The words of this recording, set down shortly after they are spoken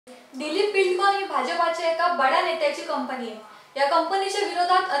दिलीप बिल्डकॉन ही भाजपाच्या एका बड्या नेत्याची कंपनी आहे। या कंपनीच्या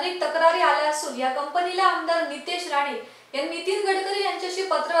विरोधात अनेक तक्रारी आल्या असून या कंपनीला आमदार नितेश राणे यांनी नितीन गडकरी यांच्याशी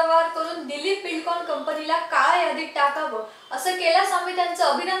पत्रव्यवहार करून दिलीप बिल्डकॉन कंपनीला काळ्या यादीत टाकावं असं केल्यास आम्ही त्यांचं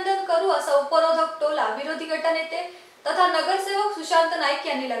अभिनंदन करू असा उपरोधक टोला विरोधी गटनेते तथा नगरसेवक सुशांत नाईक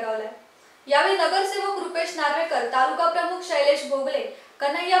यांनी लगावलाय। यावेळी नगरसेवक रुपेश नार्वेकर, तालुका प्रमुख शैलेश भोगले,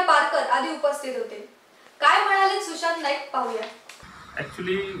 कन्हैया पारकर आदी उपस्थित होते। काय म्हणाले सुशांत नाईक पाहूया।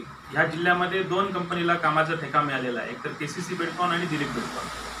 ॲक्च्युली ह्या जिल्ह्यामध्ये दोन कंपनीला कामाचा ठेका मिळालेला आहे, एक तर केसीसी बिल्डकॉन आणि दिलीप बिल्डकॉन।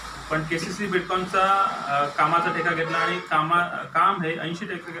 पण केसीसी बिल्डकॉनचा कामाचा ठेका घेतला आणि काम हे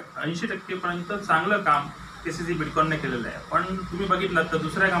 80% पर्यंत चांगलं काम केसीसी बिल्डकॉनने केलेलं आहे। पण तुम्ही बघितलं तर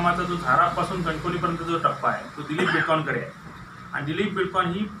दुसऱ्या कामाचा जो धारापासून कणकवलीपर्यंत जो टप्पा आहे तो दिलीप बिल्डकॉनकडे आहे आणि दिलीप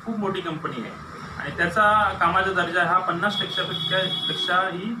बिल्डकॉन ही खूप मोठी कंपनी आहे आणि त्याचा कामाचा दर्जा हा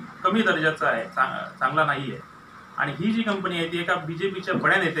 50%पेक्षाही कमी दर्जाचा आहे, चांगला नाही आहे। आणि ही जी कंपनी आहे ती एका बीजेपीच्या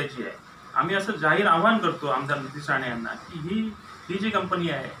बड्या नेत्याची आहे। आम्ही असं जाहीर आवाहन करतो आमदार नितीश राणे यांना की ही जी कंपनी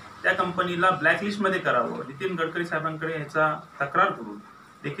आहे त्या कंपनीला ब्लॅकलिस्टमध्ये करावं। नितीन गडकरी साहेबांकडे ह्याचा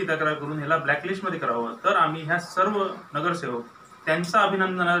लेखी तक्रार करून ह्याला ब्लॅकलिस्टमध्ये करावं, तर आम्ही ह्या सर्व नगरसेवक त्यांचा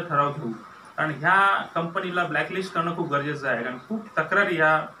अभिनंदनाचा ठराव घेऊ। कारण ह्या कंपनीला ब्लॅकलिस्ट करणं खूप गरजेचं आहे, कारण खूप तक्रारी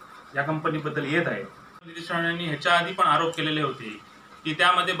या कंपनीबद्दल येत आहे। नितीश राणे यांनी ह्याच्या आधी पण आरोप केलेले होते की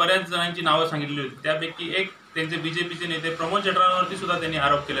त्यामध्ये बऱ्याच जणांची नावं सांगितली होती, त्यापैकी एक त्यांचे बीजेपीचे नेते प्रमोद चटरांवरती सुद्धा त्यांनी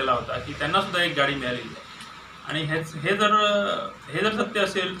आरोप केलेला होता की त्यांना सुद्धा एक गाडी मिळालेली आहे। आणि हे जर सत्य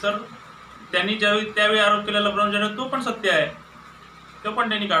असेल तर त्यांनी त्यावेळी आरोप केलेला प्रमोद चटरा तो पण सत्य आहे, तो पण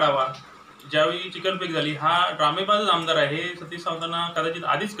त्यांनी काढावा। ज्यावेळी चिकनपेक झाली हा ड्रामेबाजच आमदार आहे हे सतीश सावंतांना कदाचित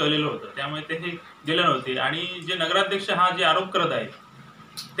आधीच कळलेलं होतं, त्यामुळे ते हे गेले नव्हते। आणि जे नगराध्यक्ष हा जे आरोप करत आहेत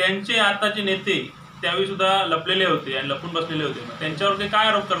त्यांचे आताचे नेते त्यावेळी सुद्धा लपलेले होते आणि लपून बसलेले होते, त्यांच्यावर ते काय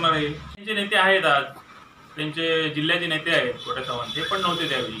आरोप करणार आहे? त्यांचे नेते आहेत, आज त्यांचे जिल्ह्याचे नेते आहेत कोटा सावंत, हे पण नव्हते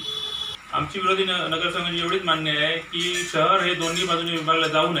त्यावेळी। आमची विरोधी नगरसेवकांची एवढीच मान्य आहे की शहर हे दोन्ही बाजूने विभागलं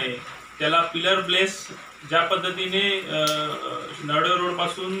जाऊ नये, त्याला पिलर ब्लेस ज्या पद्धतीने नरडे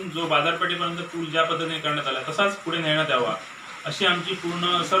रोडपासून जो बाजारपेठेपर्यंत पूल ज्या पद्धतीने करण्यात आला तसाच पुढे नेण्यात यावा अशी आमची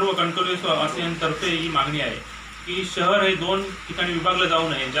पूर्ण सर्व कणकवली वासियांतर्फे ही मागणी आहे की शहर हे दोन ठिकाणी विभागलं जाऊ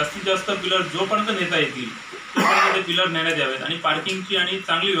नये। जास्तीत जास्त पिलर जोपर्यंत नेता येतील तोपर्यंत ते पिलर नेण्यात यावेत आणि पार्किंगची आणि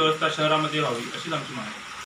चांगली व्यवस्था शहरामध्ये व्हावी अशीच आमची मागणी आहे।